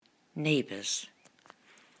Neighbours.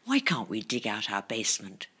 Why can't we dig out our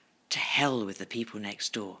basement? To hell with the people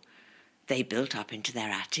next door. They built up into their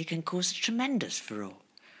attic and caused a tremendous furore.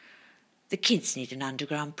 The kids need an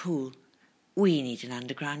underground pool. We need an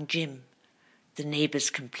underground gym. The neighbours'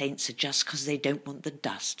 complaints are just 'cause they don't want the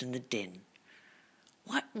dust and the din.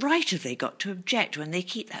 What right have they got to object when they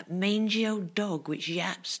keep that mangy old dog which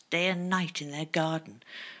yaps day and night in their garden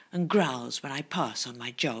and growls when I pass on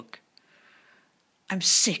my jog? I'm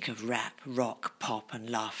sick of rap, rock, pop and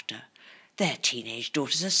laughter. Their teenage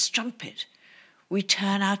daughter's a strumpet. We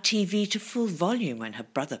turn our TV to full volume when her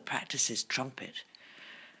brother practices trumpet.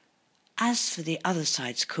 As for the other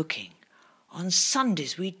side's cooking, on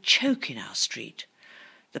Sundays we choke in our street.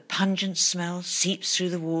 The pungent smell seeps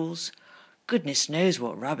through the walls. Goodness knows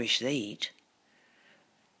what rubbish they eat.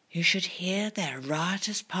 You should hear their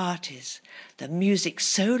riotous parties, the music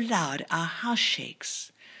so loud our house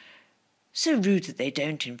shakes. So rude that they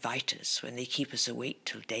don't invite us when they keep us awake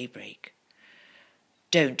till daybreak.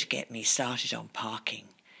 Don't get me started on parking.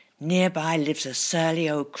 Nearby lives a surly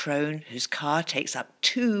old crone whose car takes up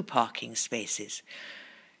 2 parking spaces.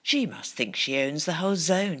 She must think she owns the whole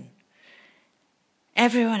zone.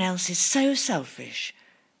 Everyone else is so selfish.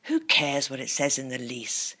 Who cares what it says in the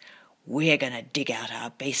lease? We're going to dig out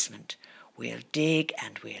our basement. We'll dig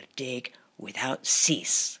and we'll dig without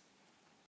cease.